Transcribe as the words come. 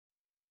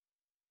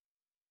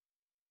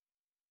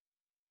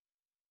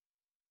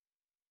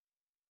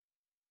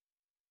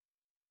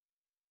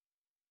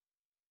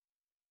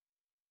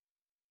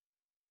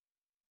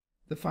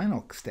The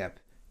final step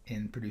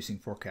in producing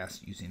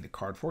forecasts using the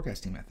card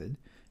forecasting method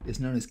is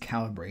known as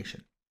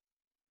calibration.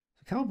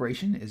 So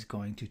calibration is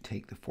going to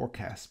take the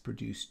forecasts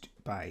produced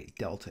by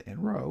Delta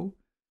and Rho,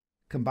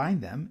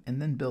 combine them,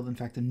 and then build, in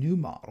fact, a new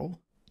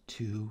model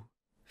to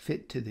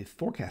fit to the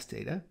forecast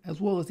data as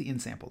well as the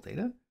in-sample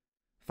data.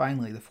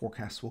 Finally, the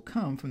forecasts will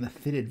come from the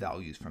fitted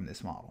values from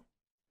this model.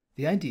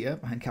 The idea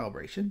behind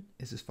calibration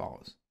is as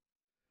follows.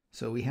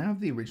 So we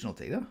have the original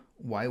data,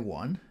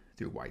 y1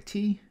 through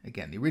yt.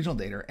 Again, the original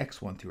data are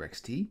x1 through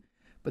xt,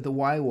 but the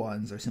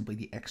y1s are simply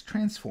the x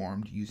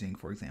transformed using,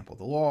 for example,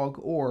 the log,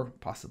 or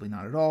possibly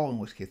not at all, in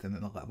which case then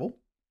the level.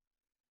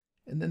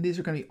 And then these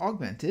are going to be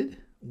augmented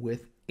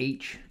with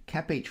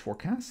cap H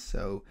forecasts.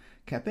 So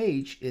cap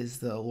H is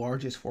the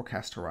largest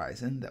forecast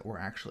horizon that we're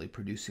actually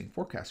producing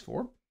forecasts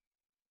for.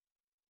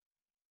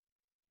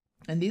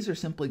 And these are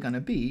simply going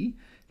to be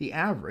the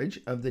average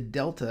of the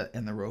delta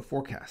and the Rho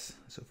forecasts.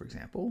 So for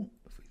example,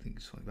 if we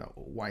think something about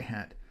y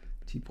hat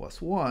t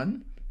plus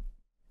 1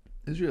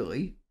 is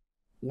really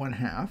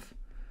 1/2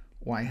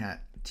 y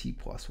hat t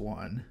plus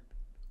 1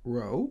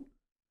 Rho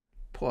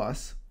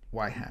plus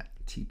y hat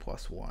t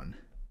plus 1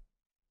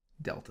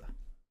 delta.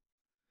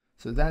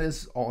 So that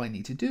is all I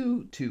need to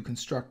do to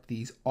construct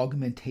these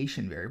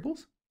augmentation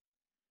variables.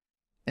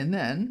 And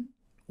then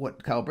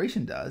what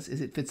calibration does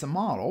is it fits a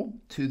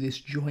model to this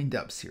joined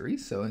up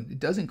series. So it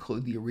does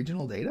include the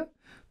original data,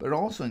 but it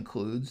also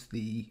includes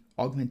the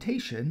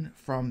augmentation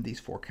from these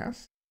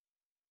forecasts.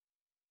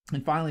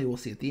 And finally, we'll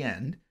see at the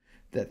end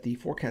that the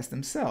forecasts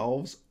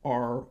themselves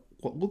are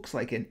what looks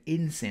like an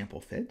in-sample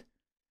fit,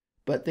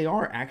 but they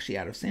are actually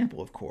out of sample,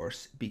 of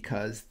course,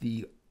 because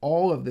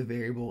all of the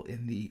variable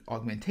in the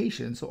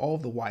augmentation, so all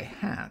of the y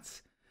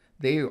hats,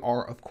 they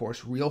are, of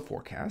course, real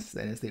forecasts.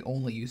 That is, they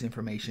only use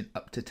information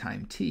up to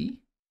time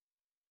t.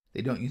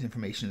 They don't use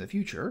information in the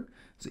future.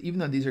 So even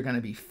though these are going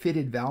to be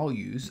fitted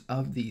values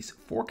of these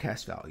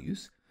forecast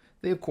values,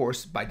 they, of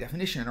course, by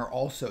definition, are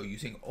also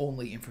using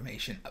only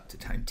information up to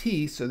time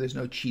t, so there's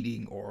no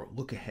cheating or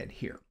look ahead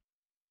here.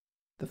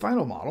 The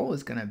final model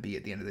is going to be,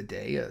 at the end of the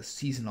day, a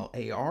seasonal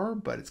AR,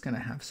 but it's going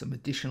to have some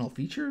additional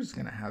features. It's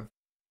going to have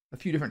a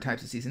few different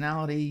types of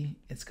seasonality.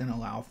 It's going to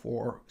allow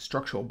for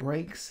structural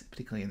breaks,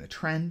 particularly in the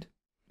trend.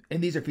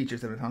 And these are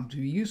features that are found to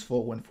be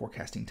useful when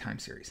forecasting time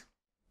series.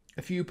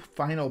 A few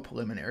final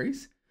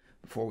preliminaries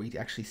before we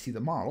actually see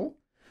the model.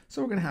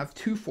 So we're going to have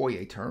two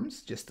Fourier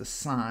terms, just the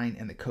sine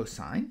and the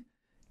cosine.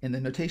 In the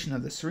notation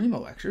of the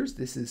Surima lectures,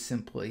 this is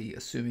simply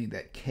assuming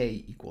that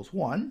k equals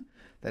 1.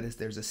 That is,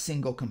 there's a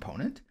single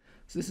component.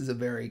 So this is a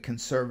very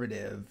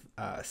conservative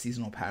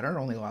seasonal pattern. It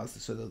only allows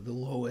the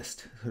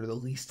lowest, the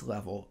least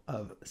level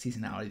of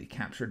seasonality to be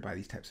captured by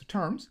these types of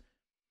terms.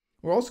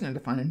 We're also going to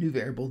define a new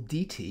variable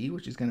dt,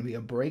 which is going to be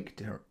a break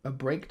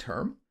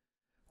term,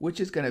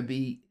 which is going to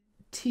be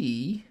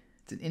t.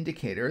 It's an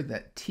indicator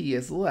that t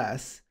is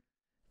less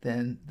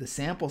than the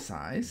sample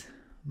size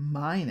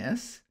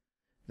minus,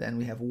 then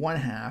we have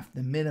 1/2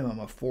 the minimum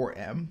of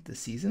 4m, the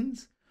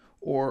seasons,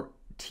 or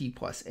t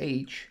plus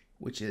h,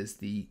 which is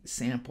the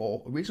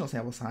original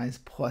sample size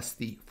plus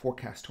the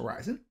forecast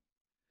horizon.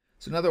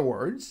 So in other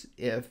words,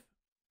 if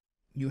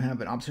you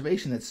have an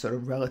observation that's sort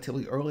of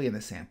relatively early in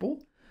the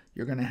sample,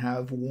 you're going to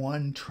have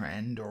one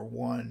trend or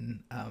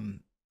one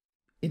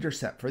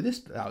intercept for this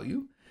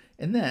value.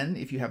 And then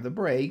if you have the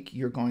break,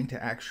 you're going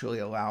to actually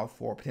allow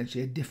for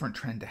potentially a different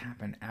trend to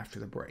happen after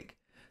the break.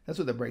 That's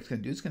what the break's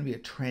going to do. It's going to be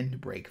a trend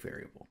break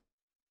variable.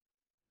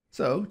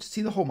 So to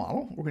see the whole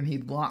model, we're going to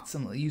need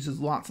it uses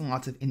lots and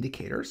lots of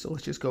indicators. So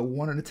let's just go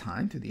one at a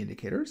time through the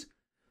indicators.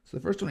 So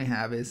the first one we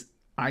have is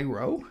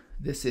iRho.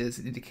 This is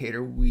an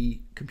indicator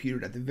we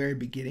computed at the very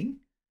beginning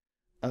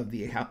of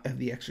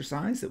the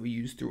exercise that we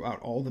use throughout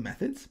all the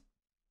methods.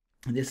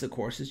 And this, of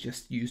course, is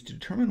just used to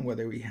determine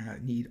whether we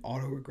need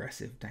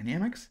autoregressive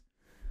dynamics.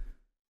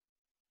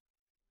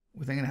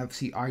 We're then going to have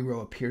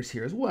iRho appears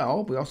here as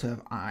well. We also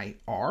have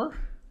IR.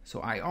 So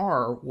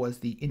IR was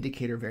the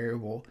indicator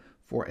variable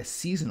for a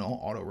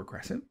seasonal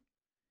autoregression.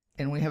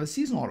 And when we have a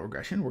seasonal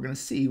autoregression, we're going to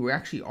see we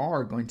actually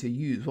are going to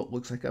use what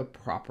looks like a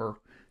proper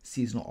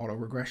seasonal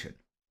autoregression.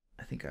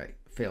 I think I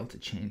failed to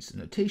change the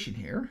notation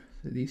here.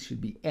 So these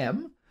should be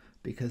M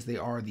because they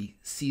are the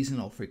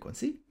seasonal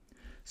frequency.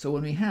 So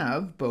when we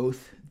have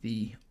both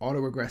the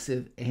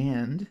autoregressive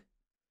and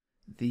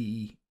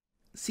the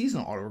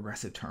seasonal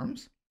autoregressive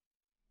terms,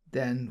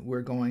 then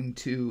we're going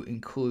to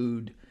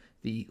include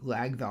the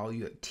lag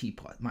value at t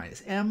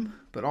minus m,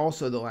 but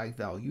also the lag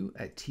value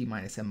at t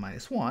minus m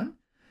minus 1.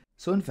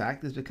 So in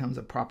fact, this becomes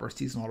a proper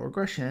seasonal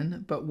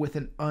autoregression, but with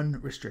an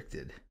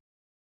unrestricted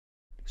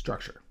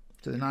structure.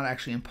 So they're not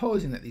actually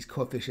imposing that these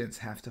coefficients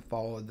have to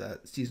follow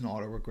the seasonal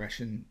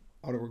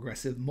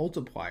autoregressive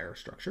multiplier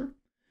structure.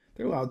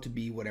 They're allowed to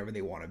be whatever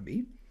they want to be.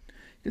 You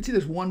can see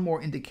there's one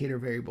more indicator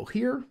variable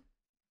here.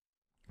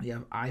 We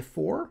have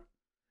I4.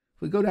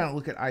 If we go down and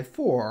look at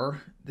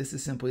I4, this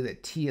is simply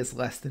that t is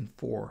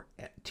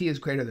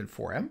greater than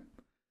 4m.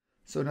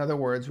 So in other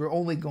words, we're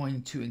only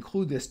going to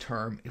include this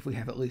term if we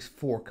have at least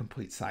 4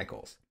 complete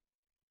cycles.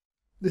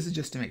 This is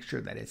just to make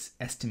sure that it's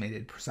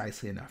estimated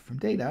precisely enough from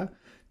data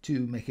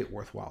to make it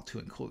worthwhile to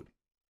include.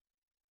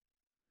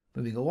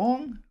 Moving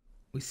along,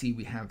 we see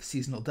we have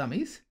seasonal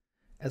dummies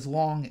as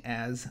long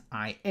as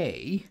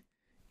IA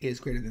is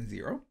greater than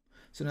 0.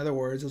 So in other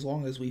words, as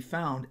long as we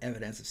found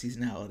evidence of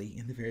seasonality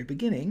in the very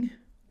beginning,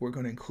 we're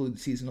going to include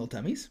seasonal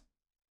dummies.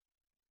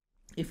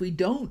 If we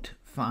don't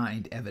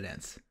find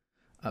evidence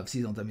of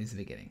seasonal dummies in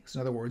the beginning, so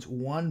in other words,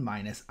 1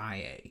 minus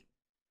IA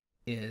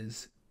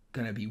is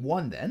going to be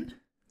 1 then.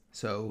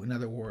 So in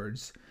other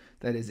words,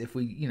 that is if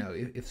we,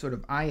 if sort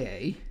of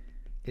IA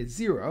is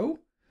 0,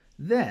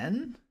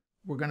 then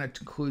we're going to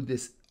include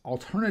this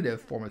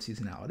alternative form of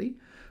seasonality,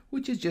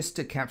 which is just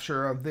to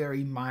capture a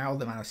very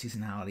mild amount of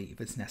seasonality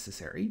if it's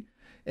necessary.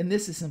 And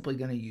this is simply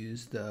going to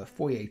use the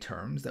Fourier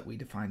terms that we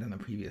defined on the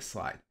previous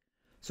slide.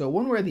 So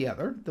one way or the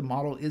other, the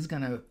model is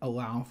going to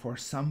allow for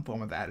some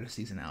form of additive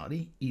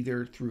seasonality,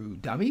 either through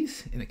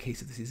dummies, in the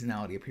case if the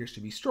seasonality appears to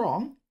be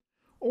strong,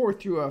 or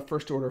through a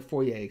first-order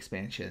Fourier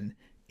expansion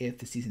if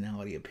the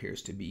seasonality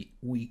appears to be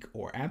weak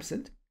or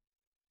absent.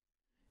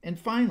 And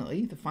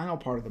finally, the final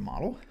part of the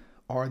model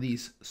are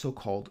these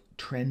so-called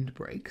trend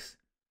breaks.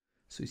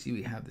 So you see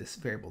we have this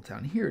variable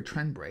down here,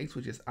 trend breaks,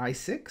 which is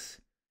I6.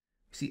 You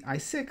see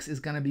I6 is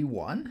going to be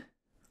 1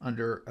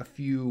 under a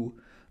few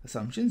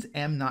assumptions.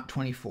 M not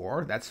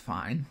 24, that's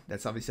fine.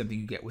 That's obviously something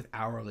you get with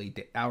hourly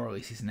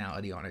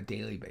seasonality on a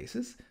daily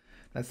basis.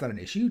 That's not an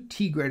issue.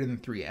 T greater than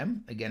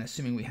 3M, again,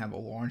 assuming we have a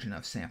large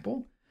enough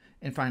sample.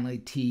 And finally,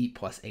 T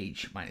plus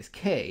H minus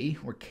K,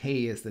 where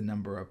K is the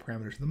number of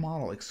parameters of the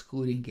model,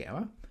 excluding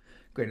gamma,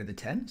 greater than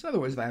 10. So in other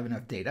words, if I have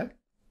enough data,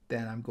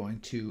 then I'm going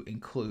to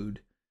include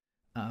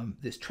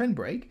this trend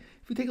break.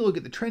 If we take a look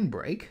at the trend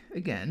break,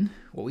 again,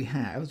 what we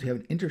have is we have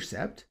an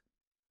intercept,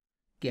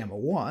 gamma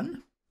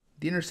 1.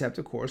 The intercept,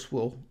 of course,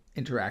 will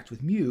interact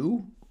with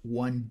mu.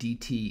 1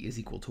 dt is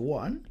equal to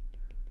 1.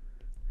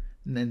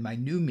 And then my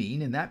new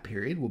mean in that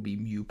period will be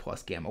mu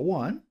plus gamma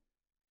 1.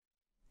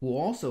 We'll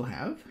also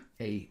have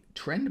a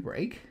trend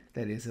break,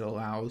 that is, it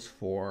allows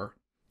for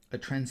a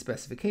trend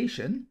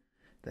specification,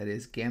 that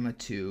is gamma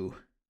 2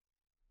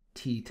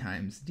 t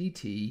times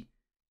dt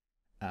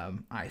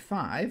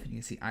I5. You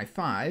can see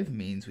I5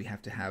 means we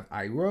have to have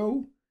I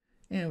rho,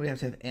 and we have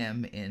to have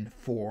m in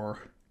 4,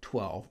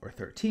 12, or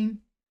 13.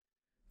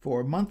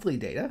 For monthly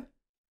data,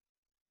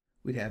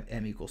 we'd have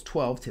m equals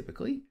 12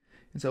 typically,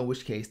 and so in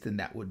which case then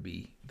that would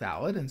be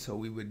valid, and so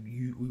we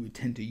would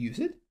tend to use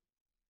it.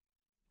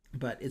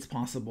 But it's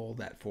possible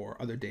that for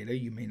other data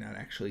you may not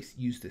actually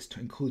use this to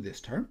include this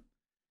term.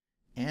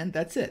 And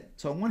that's it.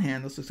 So on one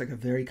hand, this looks like a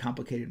very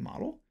complicated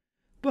model,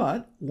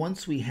 but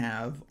once we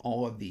have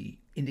all of the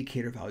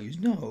indicator values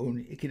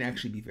known, it can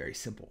actually be very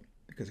simple,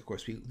 because of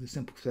course the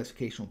simple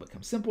specification will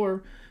become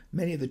simpler.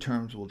 Many of the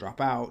terms will drop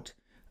out.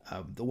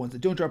 The ones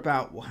that don't drop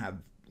out will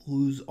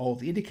lose all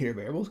the indicator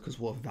variables because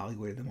we'll have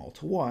evaluated them all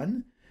to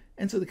 1.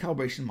 And so the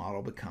calibration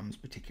model becomes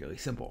particularly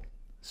simple.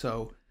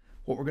 So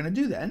what we're going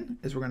to do then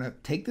is we're going to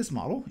take this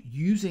model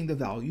using the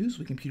values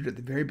we computed at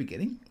the very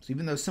beginning. So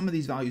even though some of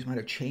these values might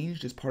have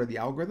changed as part of the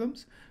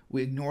algorithms,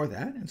 we ignore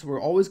that. And so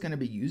we're always going to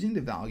be using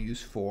the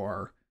values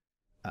for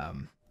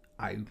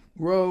I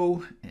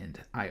rho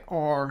and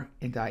IR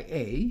and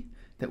IA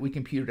that we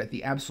computed at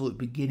the absolute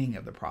beginning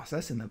of the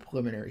process in the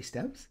preliminary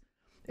steps.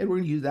 And we're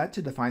going to use that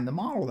to define the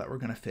model that we're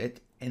going to fit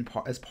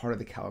as part of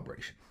the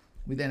calibration.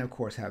 We then, of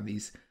course, have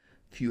these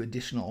few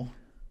additional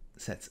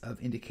sets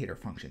of indicator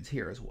functions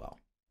here as well.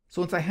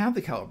 So once I have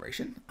the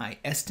calibration, I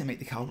estimate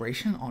the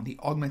calibration on the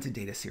augmented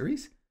data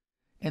series,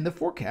 and the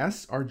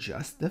forecasts are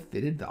just the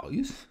fitted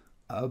values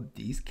of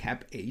these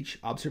CAP-H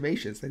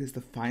observations, that is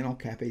the final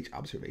CAP-H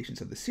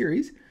observations of the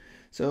series.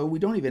 So we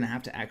don't even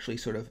have to actually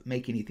sort of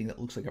make anything that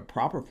looks like a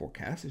proper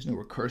forecast. There's no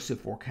recursive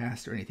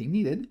forecast or anything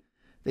needed.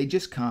 They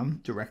just come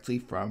directly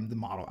from the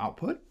model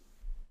output.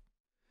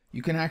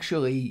 You can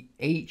actually,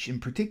 H in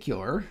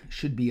particular,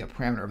 should be a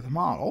parameter of the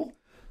model,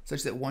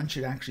 such that one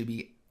should actually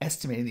be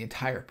estimating the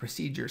entire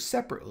procedure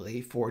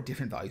separately for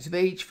different values of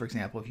H. For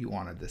example, if you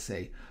wanted to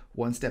say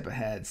 1 step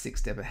ahead, 6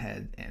 step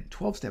ahead, and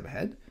 12 step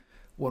ahead,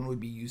 one would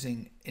be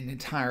using an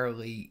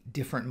entirely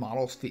different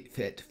model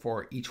fit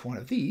for each one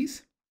of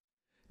these.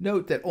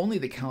 Note that only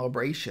the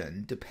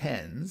calibration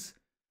depends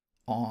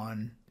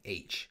on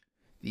H.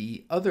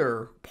 The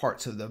other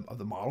parts of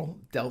the model,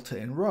 delta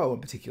and rho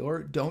in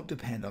particular, don't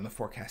depend on the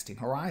forecasting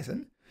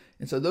horizon.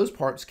 And so those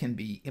parts can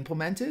be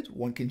implemented.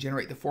 One can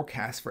generate the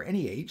forecast for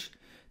any H.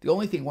 The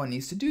only thing one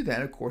needs to do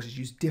then, of course, is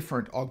use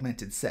different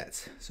augmented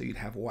sets. So you'd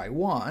have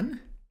Y1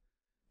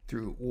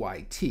 through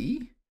YT,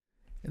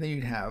 and then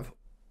you'd have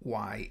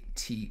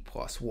YT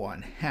plus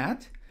 1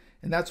 hat,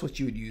 and that's what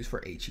you would use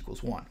for H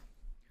equals 1.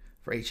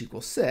 For H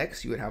equals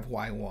 6, you would have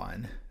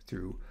Y1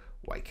 through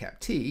Y cap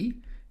T,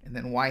 and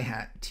then Y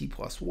hat T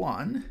plus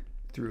 1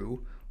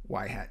 through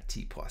Y hat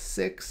T plus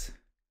 6,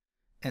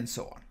 and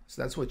so on.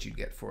 So that's what you'd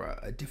get for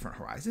a different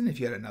horizon. If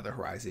you had another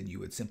horizon, you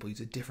would simply use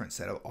a different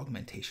set of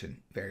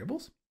augmentation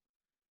variables.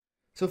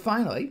 So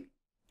finally,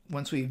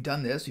 once we've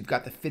done this, we've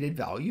got the fitted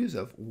values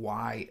of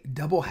y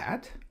double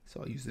hat. So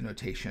I'll use the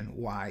notation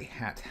y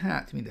hat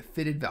hat to mean the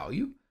fitted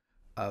value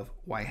of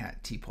y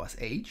hat t plus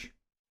h,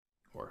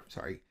 or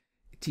sorry,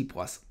 t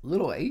plus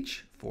little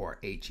h for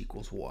h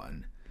equals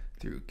 1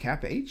 through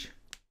cap h.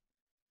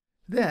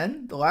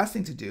 Then the last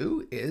thing to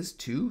do is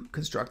to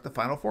construct the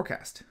final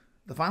forecast.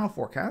 The final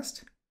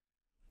forecast,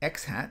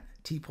 x hat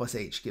t plus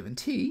h given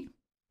t,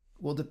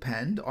 will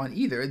depend on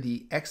either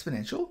the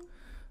exponential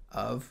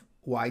of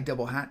y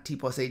double hat t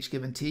plus h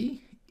given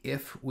t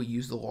if we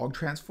use the log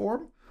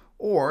transform,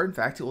 or in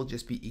fact it will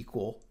just be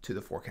equal to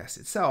the forecast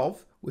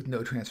itself with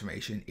no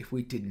transformation if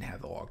we didn't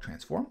have the log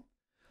transform.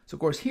 So of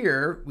course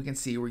here we can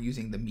see we're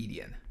using the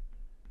median.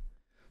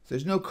 So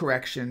there's no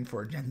correction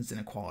for Jensen's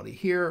inequality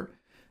here.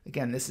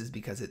 Again, this is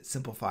because it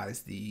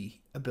simplifies the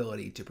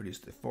ability to produce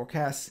the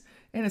forecasts,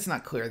 and it's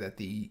not clear that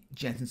the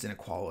Jensen's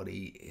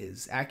inequality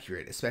is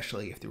accurate,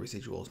 especially if the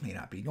residuals may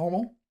not be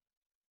normal.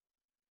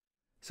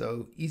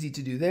 So easy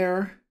to do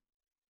there,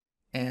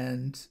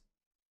 and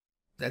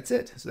that's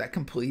it. So that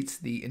completes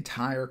the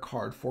entire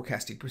card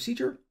forecasting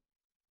procedure.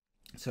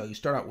 So you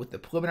start out with the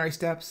preliminary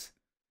steps,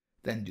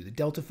 then do the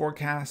delta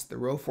forecast, the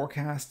row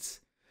forecasts,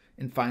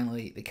 and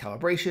finally the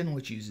calibration,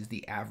 which uses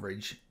the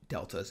average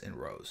deltas and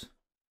rows.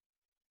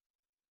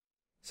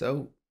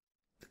 So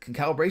the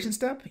calibration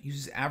step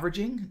uses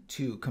averaging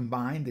to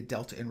combine the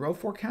delta and row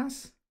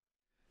forecasts.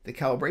 The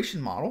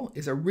calibration model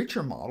is a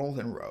richer model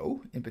than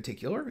row in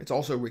particular. It's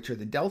also richer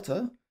than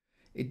delta.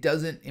 It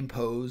doesn't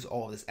impose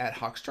all this ad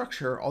hoc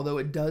structure, although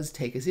it does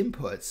take as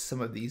inputs some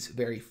of these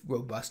very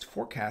robust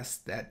forecasts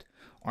that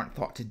aren't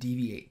thought to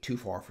deviate too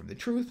far from the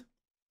truth.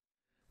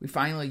 We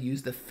finally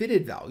use the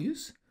fitted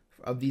values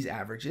of these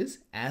averages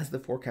as the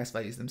forecast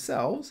values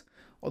themselves,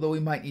 although we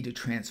might need to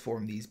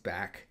transform these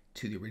back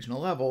to the original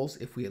levels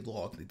if we had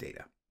logged the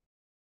data.